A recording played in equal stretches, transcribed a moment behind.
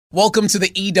Welcome to the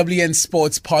EWN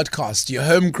Sports Podcast, your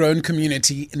homegrown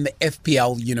community in the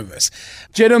FPL universe.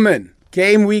 Gentlemen,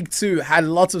 game week 2 had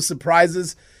lots of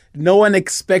surprises. No one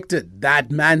expected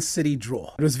that Man City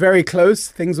draw. It was very close.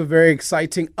 Things were very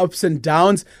exciting, ups and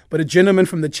downs. But a gentleman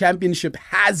from the championship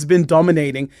has been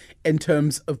dominating in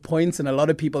terms of points. And a lot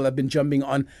of people have been jumping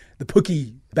on the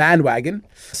Pookie bandwagon.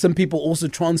 Some people also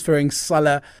transferring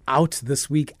Salah out this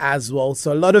week as well.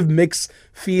 So a lot of mixed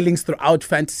feelings throughout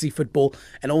fantasy football.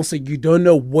 And also you don't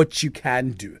know what you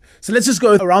can do. So let's just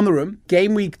go around the room.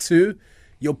 Game week 2,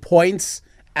 your points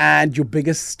and your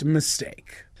biggest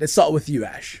mistake. Let's start with you,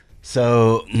 Ash.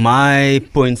 So my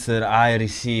points that I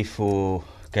received for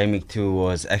Game Week 2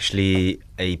 was actually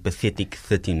a pathetic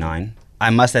 39. I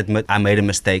must admit I made a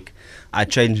mistake. I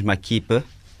changed my keeper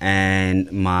and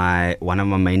one of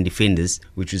my main defenders,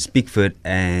 which was Pickford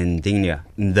and Digne.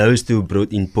 Those two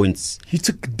brought in points. You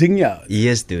took Digne?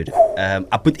 Yes, dude.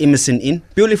 I put Emerson in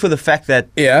purely for the fact that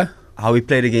how he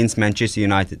played against Manchester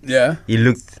United. Yeah. He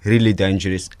looked really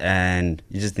dangerous and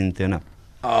he just didn't turn up.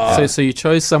 So you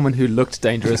chose someone who looked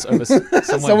dangerous over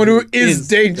someone who is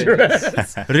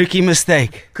dangerous. Rookie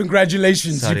mistake.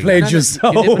 Congratulations, Sorry, you played You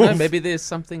yourself. never know, maybe there's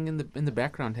something in the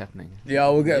background happening. Yeah,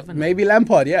 we'll get maybe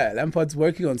Lampard. Yeah, Lampard's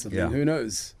working on something. Yeah. Who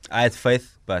knows? I had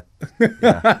faith, but it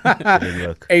didn't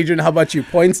work. Adrian, how about you?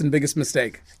 Points and biggest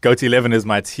mistake? Goat 11 is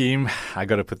my team. I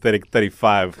got a pathetic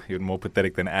 35, even more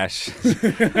pathetic than Ash.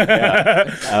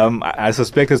 I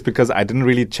suspect it's because I didn't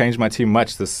really change my team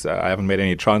much. I haven't made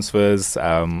any transfers.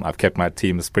 I've kept my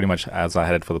team as pretty much as I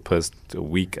had it for the first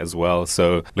week as well.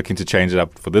 So looking to change it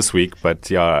up for this week.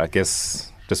 But yeah, I guess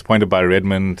disappointed by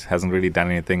Redmond. Hasn't really done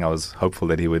anything. I was hopeful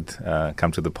that he would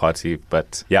come to the party.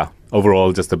 But yeah,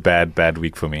 overall, just a bad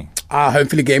week for me.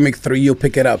 Hopefully Game Week 3 you'll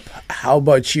pick it up. How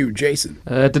about you, Jason?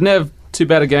 Didn't have too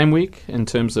bad a game week in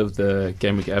terms of the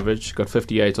game week average. Got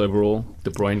 58 overall.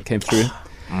 De Bruyne came through.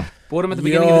 Bought him at the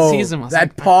beginning of the season.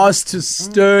 That pass to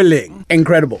Sterling.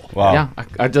 Incredible. Wow. Yeah,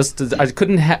 I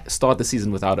couldn't start the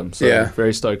season without him. So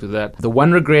very stoked with that. The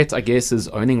one regret, I guess, is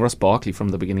owning Ross Barkley from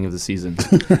the beginning of the season.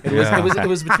 It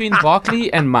was between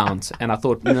Barkley and Mount, and I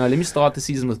thought, let me start the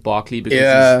season with Barkley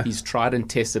because he's tried and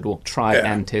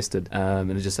tested, and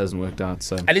it just hasn't worked out.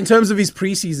 So. And in terms of his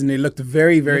preseason, he looked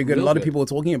very, very good. A lot of people were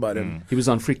talking about him. He was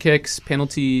on free kicks,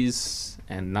 penalties,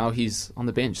 and now he's on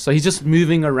the bench. So he's just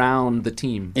moving around the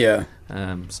team. Yeah.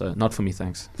 So not for me,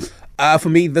 thanks. For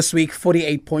me this week,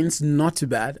 48 points, not too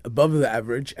bad, above the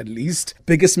average at least.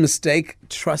 Biggest mistake,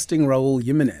 trusting Raul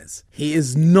Jimenez. He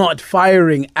is not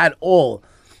firing at all.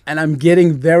 And I'm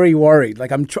getting very worried.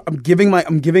 Like I'm giving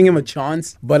him a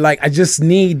chance, but like I just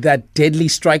need that deadly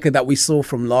striker that we saw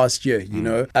from last year.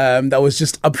 That was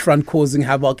just up front causing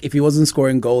havoc. If he wasn't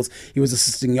scoring goals, he was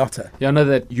assisting Jota. Yeah, I know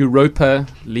that Europa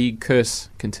League curse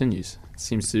continues.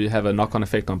 Seems to have a knock-on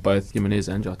effect on both Jimenez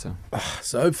and Jota.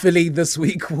 So hopefully this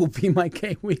week will be my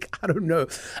game week. I don't know.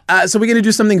 So we're going to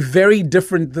do something very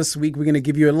different this week. We're going to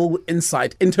give you a little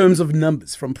insight in terms of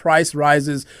numbers, from price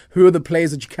rises, who are the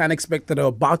players that you can expect that are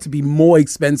about to be more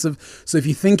expensive. So if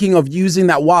you're thinking of using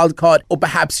that wild card or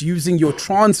perhaps using your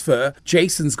transfer,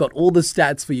 Jason's got all the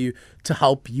stats for you to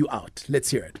help you out.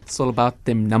 Let's hear it. It's all about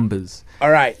them numbers.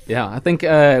 All right. Yeah, I think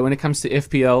when it comes to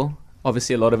FPL,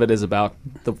 obviously, a lot of it is about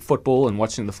the football and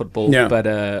watching the football. Yeah. But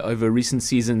over recent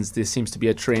seasons, there seems to be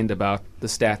a trend about the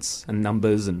stats and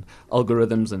numbers and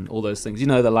algorithms and all those things.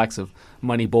 The likes of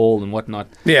Moneyball and whatnot.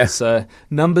 Yeah. So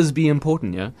numbers be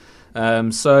important, yeah.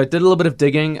 So I did a little bit of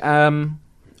digging.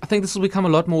 I think this will become a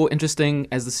lot more interesting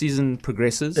as the season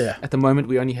progresses. Yeah. At the moment,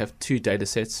 we only have 2 data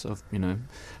sets of,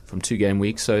 from 2 game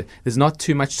weeks. So there's not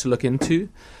too much to look into.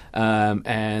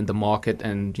 And the market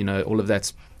and, all of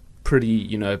that's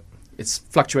pretty, it's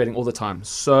fluctuating all the time.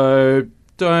 So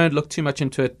don't look too much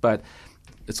into it, but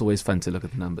it's always fun to look at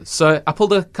the numbers. So I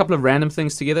pulled a couple of random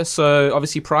things together. So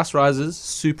obviously price rises,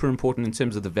 super important in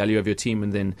terms of the value of your team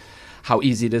and then how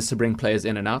easy it is to bring players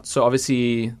in and out. So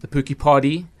obviously the Pookie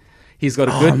Party, he's got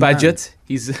a good budget.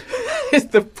 He's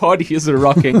the party is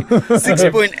rocking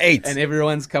 6.8 and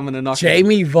everyone's coming to knock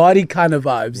Jamie Vardy kind of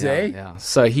vibes, Yeah.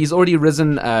 So he's already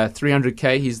risen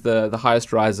 300k. He's the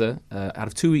highest riser out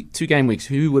of two game weeks.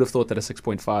 Who would have thought that a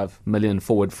 6.5 million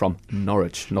forward from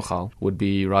Norwich, Nochal, would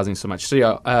be rising so much? So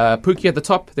Pookie at the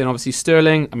top. Then obviously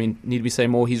Sterling. Need we say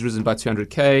more? He's risen by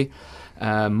 200k.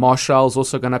 Marshall's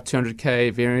also gone up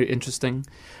 200k. Very interesting.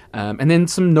 And then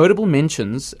some notable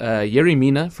mentions. Yerry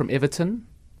Mina from Everton.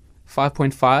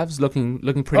 5.5s,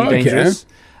 looking pretty dangerous.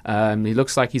 He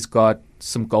looks like he's got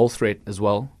some goal threat as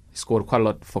well. He scored quite a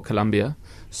lot for Colombia,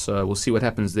 so we'll see what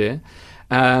happens there.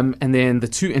 And then the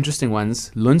 2 interesting ones,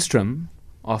 Lundstrom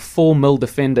our 4 mil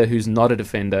defender who's not a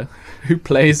defender, who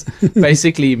plays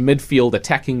basically midfield,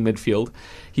 attacking midfield.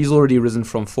 He's already risen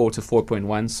from 4 to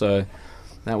 4.1, so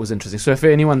that was interesting. So for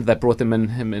anyone that brought him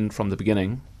in from the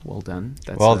beginning, well done.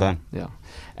 Well done. Yeah.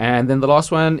 And then the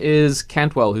last one is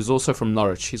Cantwell, who's also from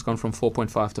Norwich. He's gone from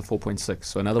 4.5 to 4.6.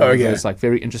 So another one of those like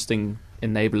very interesting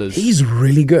enablers. He's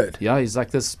really good. Yeah, he's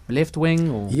like this left wing.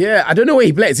 Or Yeah, I don't know where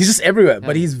he plays. He's just everywhere,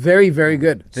 but he's very, very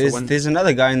good. There's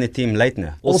another guy in the team,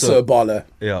 Leitner. Also a baller.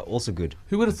 Yeah, also good.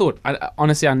 Who would have thought?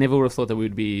 Honestly, I never would have thought that we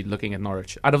would be looking at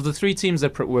Norwich. Out of the 3 teams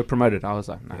that were promoted, I was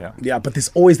like, nah. Yeah, but there's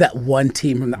always that one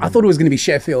team. I thought it was going to be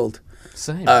Sheffield.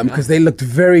 Same. Because they looked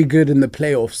very good in the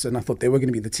playoffs, and I thought they were going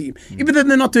to be the team. Even though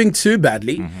they're not doing too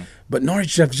badly, but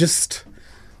Norwich have just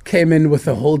came in with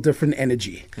a whole different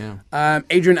energy. Yeah.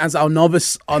 Adrian, as our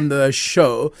novice on the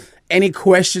show, any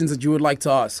questions that you would like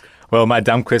to ask? Well, my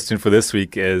dumb question for this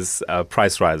week is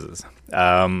price rises.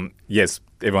 Yes,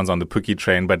 everyone's on the Pookie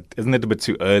train, but isn't it a bit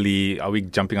too early? Are we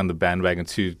jumping on the bandwagon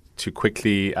too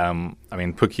quickly? I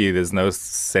mean, Pookie, there's no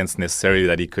sense necessarily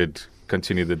that he could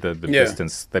continue the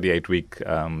distance, 38-week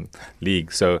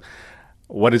league. So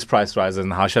what is price rises,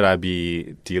 and how should I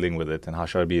be dealing with it, and how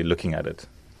should I be looking at it?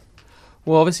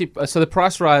 Well, obviously, so the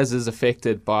price rise is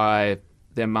affected by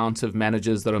the amount of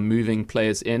managers that are moving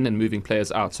players in and moving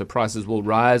players out. So prices will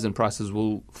rise and prices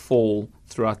will fall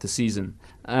throughout the season.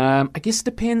 I guess it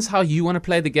depends how you want to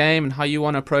play the game and how you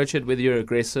want to approach it, whether you're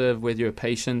aggressive, whether you're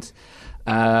patient.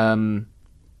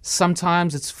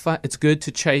 Sometimes it's good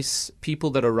to chase people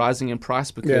that are rising in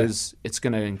price because it's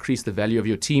going to increase the value of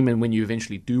your team. And when you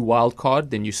eventually do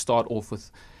wildcard, then you start off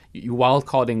with you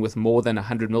wildcarding with more than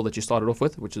 100 mil that you started off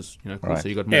with, which is cool. Right. So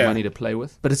you got more money to play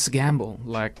with. But it's a gamble,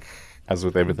 like as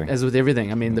with everything.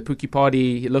 I mean, the Pookie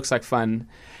party, it looks like fun.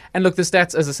 And look, the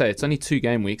stats, as I say, it's only 2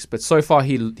 game weeks, but so far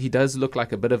he does look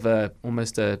like a bit of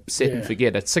almost a set and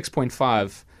forget. At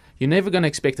 6.5. You're never going to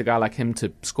expect a guy like him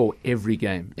to score every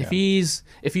game. If you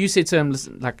said to him,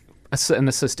 listen, like an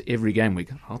assist every game week,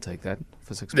 I'll take that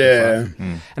for 6.5.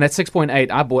 Yeah. And at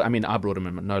 6.8, I brought him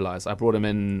in, no lies. I brought him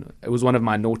in, it was one of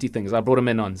my naughty things. I brought him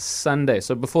in on Sunday,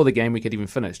 so before the game week had even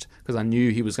finished, because I knew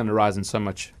he was going to rise in so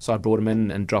much. So I brought him in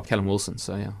and dropped Callum Wilson.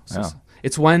 So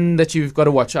it's one that you've got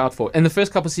to watch out for. In the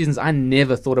first couple of seasons, I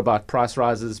never thought about price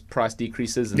rises, price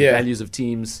decreases, and values of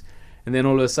teams. And then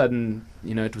all of a sudden,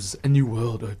 it was a new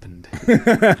world opened.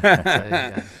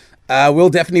 We'll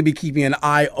definitely be keeping an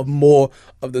eye on more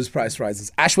of those price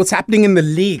rises. Ash, what's happening in the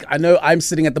league? I know I'm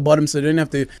sitting at the bottom, so I don't have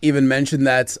to even mention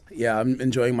that. Yeah, I'm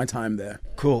enjoying my time there.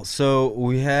 Cool. So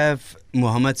we have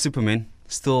Muhammad Superman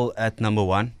still at number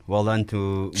 1. Well done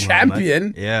to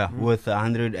Champion. Muhammad. Yeah, with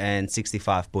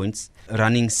 165 points.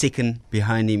 Running second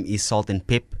behind him is Salt and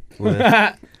Pep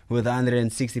with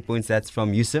 160 points. That's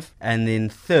from Yusuf. And then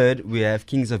third, we have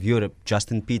Kings of Europe,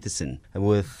 Justin Peterson,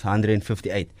 with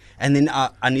 158. And then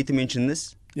I need to mention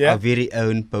this. Our very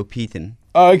own Pope Heaton.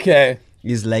 Okay.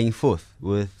 Is laying 4th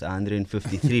with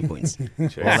 153 points. Well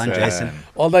done, Jason.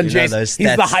 Well done, Jason. He's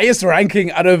the highest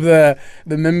ranking out of the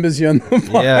members here on the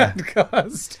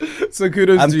podcast. So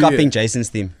kudos to you. I'm copying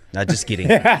Jason's team. No, just kidding.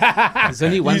 There's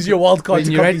only one. Use your wild card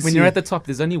when you're at the top,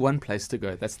 there's only one place to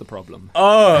go. That's the problem.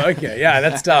 Oh, okay. Yeah,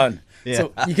 that's down.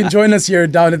 So you can join us here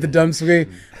down at the dumps.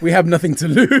 We have nothing to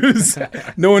lose.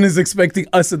 No one is expecting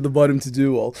us at the bottom to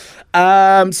do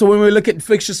well. So when we look at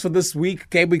fixtures for this week,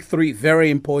 game week 3,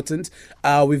 very important.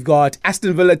 We've got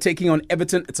Aston Villa taking on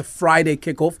Everton. It's a Friday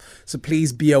kickoff, so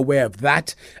please be aware of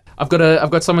that. I've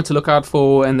got someone to look out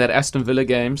for in that Aston Villa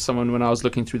game. Someone when I was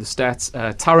looking through the stats,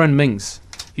 Tyrone Mings.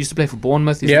 He used to play for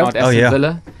Bournemouth. He's now at Aston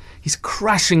Villa. He's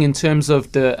crushing in terms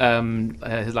of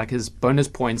the his bonus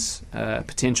points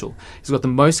potential. He's got the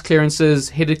most clearances,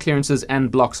 headed clearances, and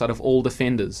blocks out of all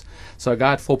defenders. So a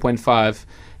guy at 4.5,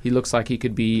 he looks like he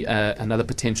could be another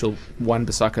potential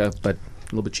Wan-Bissaka, but a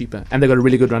little bit cheaper. And they've got a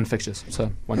really good run fixtures,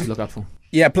 so one to look out for.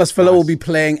 Yeah, plus Villa will be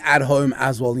playing at home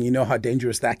as well, and you know how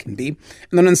dangerous that can be.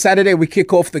 And then on Saturday, we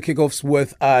kick off the kickoffs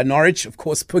with Norwich. Of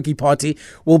course, Pookie Party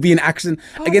will be in action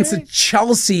against the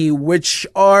Chelsea, which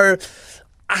are...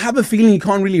 I have a feeling you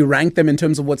can't really rank them in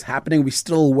terms of what's happening. We're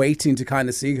still waiting to kind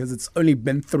of see because it's only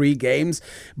been 3 games.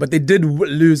 But they did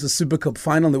lose the Super Cup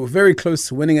final. They were very close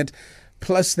to winning it.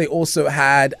 Plus, they also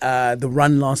had the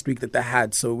run last week that they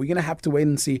had. So we're going to have to wait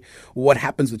and see what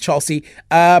happens with Chelsea.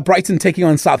 Brighton taking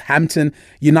on Southampton.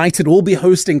 United will be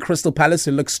hosting Crystal Palace,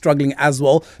 who looks struggling as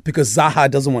well because Zaha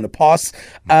doesn't want to pass.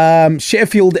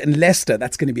 Sheffield and Leicester.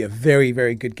 That's going to be a very,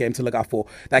 very good game to look out for.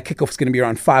 That kickoff is going to be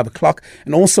around 5 o'clock.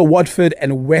 And also Watford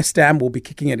and West Ham will be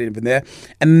kicking it in there.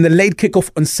 And then the late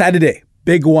kickoff on Saturday,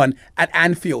 big one, at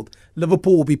Anfield.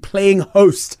 Liverpool will be playing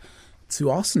host to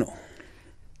Arsenal.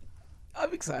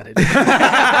 I'm excited.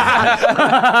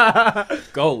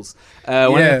 Goals.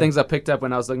 One of the things I picked up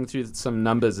when I was looking through some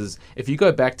numbers is if you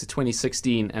go back to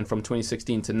 2016 and from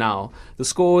 2016 to now, the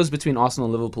scores between Arsenal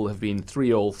and Liverpool have been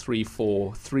 3-0,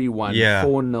 3-4, 3-1,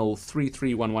 4-0,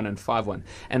 3-3, 1-1, and 5-1.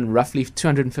 And roughly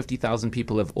 250,000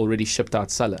 people have already shipped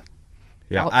out Salah.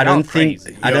 Yeah, I don't think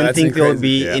there will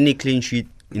be Yeah. any clean sheet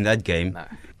in that game. No.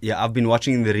 Yeah, I've been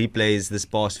watching the replays this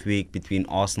past week between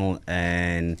Arsenal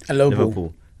and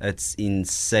Liverpool. It's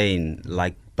insane.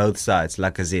 Like both sides,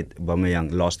 Lacazette,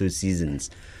 Aubameyang, last 2 seasons.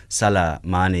 Salah,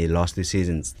 Mane, last 2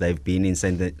 seasons. They've been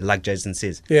insane. Like Jason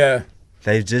says, Yeah.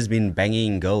 they've just been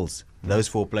banging goals. Those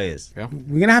 4 players. Yeah.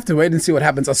 We're going to have to wait and see what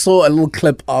happens. I saw a little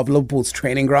clip of Liverpool's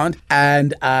training ground,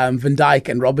 and Van Dijk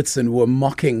and Robertson were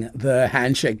mocking the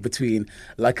handshake between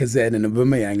Lacazette and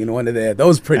Aubameyang in one of their. That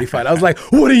was pretty fun. I was like,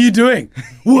 what are you doing?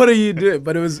 What are you doing?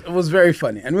 But it was very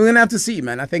funny. And we're going to have to see,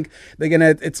 man. I think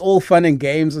it's all fun and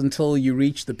games until you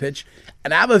reach the pitch.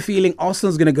 And I have a feeling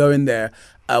Arsenal's going to go in there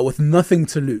with nothing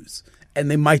to lose. And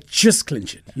they might just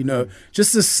clinch it,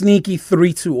 just a sneaky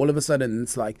 3-2 all of a sudden.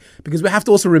 It's like, because we have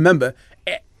to also remember,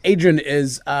 Adrian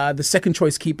is the second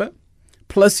choice keeper,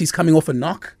 plus he's coming off a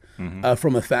knock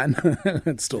from a fan.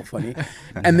 It's still funny.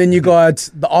 And then you got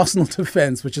the Arsenal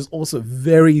defense, which is also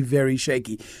very, very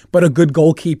shaky, but a good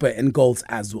goalkeeper and goals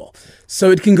as well. So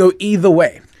it can go either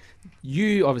way.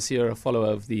 You obviously are a follower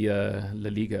of the La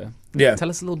Liga. Yeah. Tell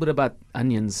us a little bit about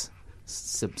Onions.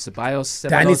 Ceballos.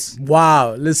 Danny's,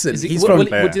 wow, listen, Is he- he's what- from what-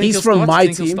 do you think he's he'll from start? my Do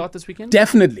you think he'll team. start this weekend?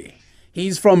 Definitely.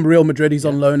 He's from Real Madrid. He's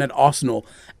on loan at Arsenal.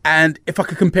 And if I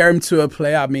could compare him to a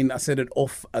player, I mean, I said it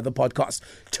off the podcast,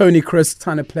 Tony Kroos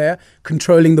kind of player,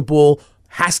 controlling the ball,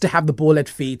 has to have the ball at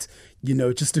feet,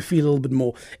 just to feel a little bit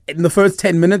more. In the first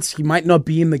 10 minutes, he might not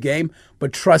be in the game,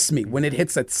 but trust me, when it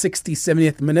hits at 60,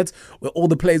 70th minute, where all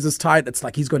the players is tired, it's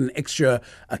like he's got an extra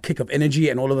kick of energy,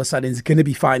 and all of a sudden he's going to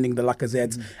be finding the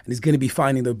Lacazettes, and he's going to be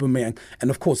finding the Aubameyang. And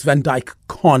of course, Van Dijk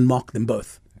can't mark them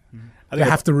both. You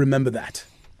have to remember that.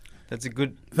 That's a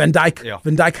good. Van Dijk, Yeah.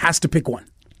 Van Dijk has to pick one.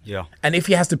 Yeah. And if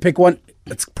he has to pick one,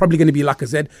 it's probably going to be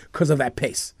Lacazette because of that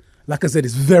pace. Lacazette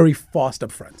is very fast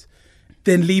up front.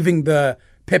 Then leaving the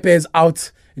Pepe's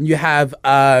out, and you have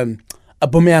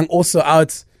Aubameyang also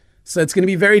out. So it's going to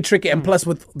be very tricky. And plus,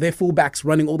 with their fullbacks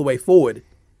running all the way forward,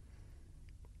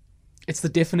 It's the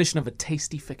definition of a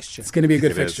tasty fixture. it's going to be a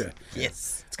good It is. fixture.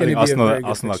 Yes. It's I going think to be a very good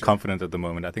Arsenal are fixture. confident at the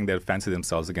moment. I think they'll fancy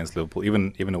themselves against Liverpool,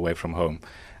 even away from home.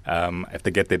 If they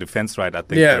get their defense right, I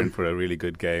think Yeah. they're in for a really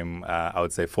good game. I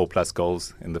would say 4+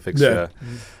 goals in the fixture.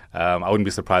 I wouldn't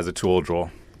be surprised a 2-2 draw,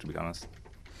 to be honest.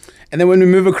 And then when we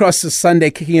move across to Sunday,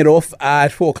 kicking it off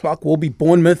at 4 o'clock, will be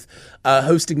Bournemouth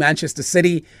hosting Manchester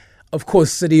City. Of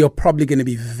course, City are probably going to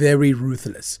be very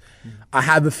ruthless. I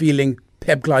have a feeling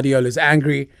Pep Guardiola is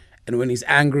angry, and when he's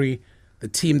angry, the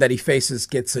team that he faces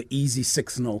gets an easy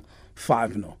 6-0,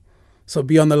 5-0. So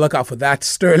be on the lookout for that.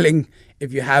 Sterling,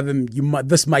 if you have him,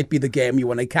 this might be the game you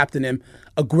want to captain him.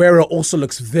 Aguero also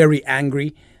looks very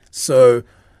angry. So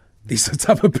these are the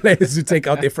type of players who take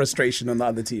out their frustration on the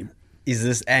other team. Is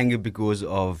this anger because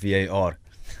of VAR?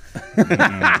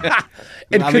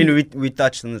 It I could- mean, we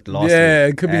touched on it last week. Yeah,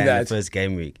 it could be and that. the first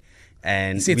game week.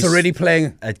 And See, it's we already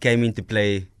playing. It came into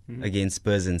play against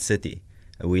Spurs and City.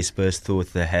 We Spurs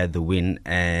thought they had the win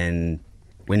and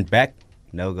went back,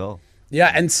 no goal.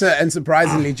 Yeah, and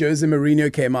surprisingly, Jose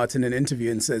Mourinho came out in an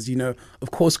interview and says, of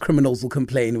course criminals will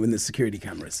complain when there's security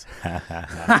cameras.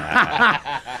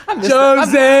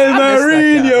 Jose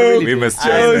Mourinho! We missed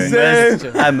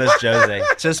Jose. I miss Jose,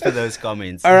 just for those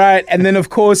comments. All right, and then of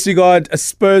course you got a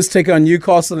Spurs taking on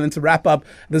Newcastle, and to wrap up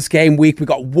this game week, we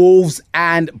got Wolves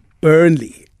and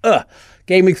Burnley.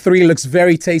 Game week 3 looks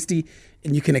very tasty,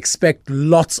 and you can expect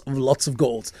lots of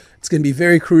goals. It's going to be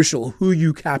very crucial who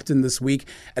you captain this week,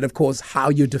 and of course how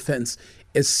your defense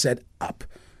is set up.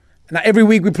 Now every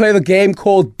week we play the game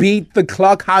called Beat the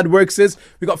Clock. How it works is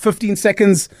we got 15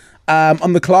 seconds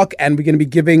on the clock, and we're going to be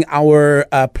giving our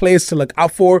players to look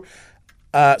out for.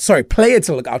 Player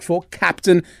to look out for,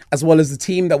 captain, as well as the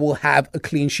team that will have a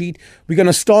clean sheet. We're going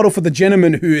to start off with the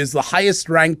gentleman who is the highest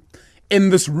ranked in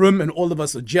this room, and all of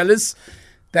us are jealous.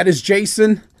 That is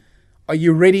Jason. Are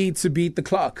you ready to beat the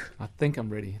clock? I think I'm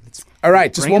ready. All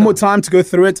right, just Bring one it more on. time to go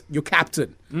through it. Your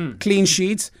captain, clean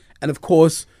sheet, and of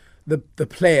course, the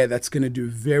player that's going to do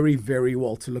very, very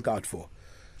well to look out for.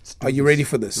 Are you ready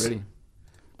for this? Ready.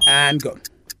 And go.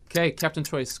 Okay, captain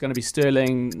choice is going to be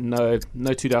Sterling. No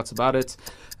two doubts about it.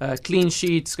 Clean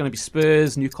sheet is going to be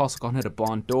Spurs. Newcastle can't hit a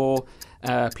barn door.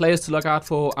 Players to look out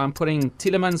for. I'm putting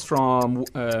Tielemans from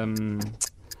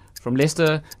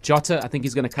Leicester. Jota, I think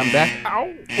he's going to come back.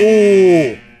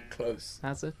 Oh, close.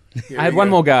 That's it. Here I had we one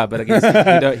go. more guy, but I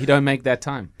guess he don't make that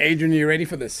time. Adrian, are you ready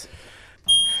for this?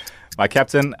 My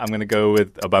captain, I'm going to go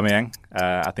with Aubameyang.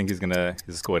 I think he's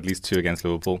score at least 2 against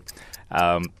Liverpool.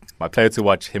 My player to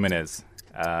watch, Jimenez.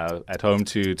 At home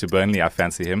to Burnley, I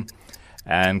fancy him.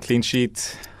 And clean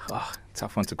sheet,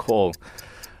 tough one to call.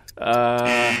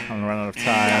 I'm going to run out of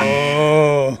time.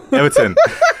 Oh. Everton.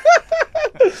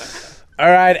 All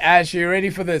right, Ash, you ready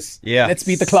for this? Yeah. Let's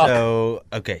beat the clock. So,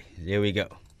 okay, here we go.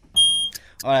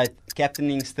 All right,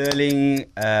 captaining Sterling,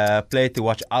 player to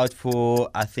watch out for,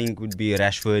 I think would be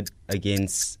Rashford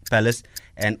against Palace,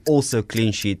 and also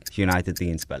clean sheet United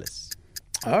against Palace.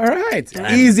 All right,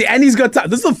 easy. And he's got time.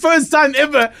 This is the first time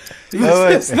ever. Can we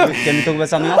talk about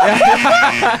something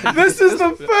else? This is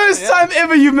the first time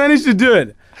ever you managed to do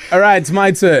it. All right, it's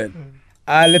my turn.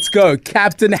 Let's go.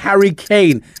 Captain Harry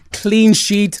Kane, clean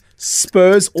sheet,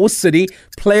 Spurs or City.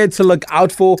 Player to look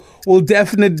out for will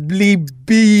definitely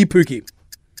be Pookie.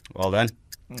 Well done.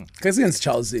 Because against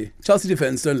Chelsea. Chelsea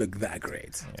defense don't look that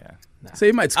great. Yeah. So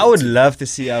you might score. I would love to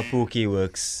see how Pookie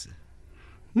works,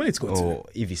 might score two. or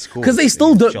if he scores. Because they still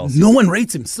against don't. Chelsea. No one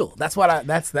rates him still. That's what.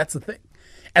 That's the thing.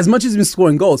 As much as he's been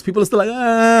scoring goals, people are still like,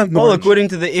 Well, Norwich. according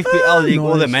to the FPL league,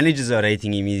 all the Norwich. managers are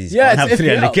rating him. He's Yeah, gone it's up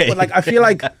FPL. 300k. But like, I feel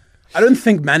like I don't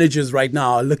think managers right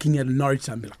now are looking at Norwich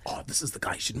and be like, oh, this is the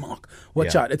guy you should mark.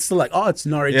 Watch Yeah. out. It's still like, oh, it's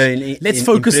Norwich. Yeah, Let's in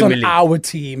focus on Premier League. our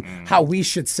team, how we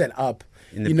should set up.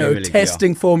 In the You know, Premier League,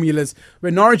 testing formulas.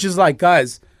 Where Norwich is like,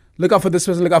 guys, look out for this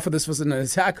person, look out for this person, and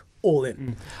attack all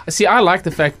in. See, I like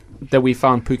the fact that we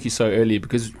found Pookie so early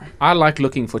because I like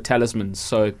looking for talismans.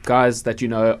 So guys that you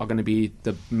know are going to be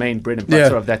the main bread and butter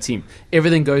Yeah. of that team.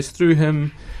 Everything goes through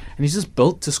him, and he's just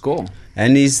built to score.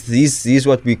 And he's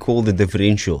what we call the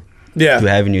differential Yeah. to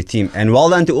have in your team. And well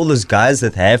done to all those guys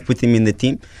that have put him in the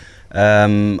team.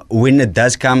 When it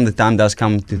does come, the time does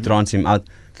come to transfer him out,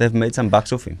 they've made some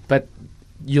bucks off him. But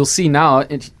you'll see now,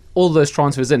 all those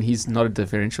transfers in, he's not a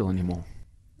differential anymore.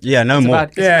 Yeah, no more.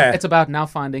 It's about now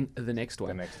finding the next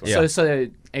one. next one. Yeah. So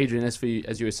Adrian, as you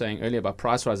were saying earlier about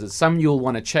price rises, some you'll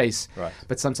want to chase, Right.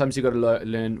 but sometimes you got to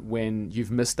learn when you've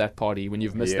missed that party, when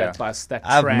you've missed Yeah. that bus, that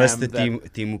I've tram. missed the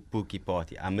that- Team Pookie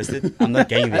party. I missed it. I'm not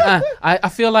going there. I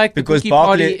feel like Because the Pookie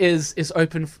party Barkley- is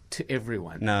open to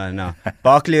everyone. No.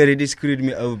 Barkley already screwed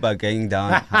me over by going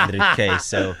down 100k,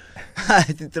 so I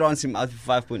had to transfer him out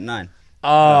for 5.9.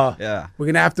 Yeah. We're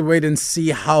going to have to wait and see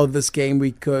how this game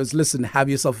week goes. Listen, have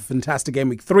yourself a fantastic game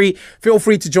week 3. Feel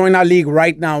free to join our league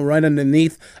right now, right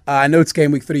underneath. I know it's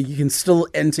game week 3. You can still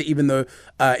enter, even though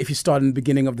if you start in the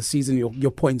beginning of the season,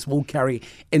 your points will carry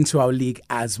into our league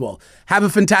as well. Have a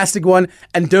fantastic one.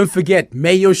 And don't forget,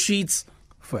 may your sheets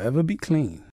forever be clean.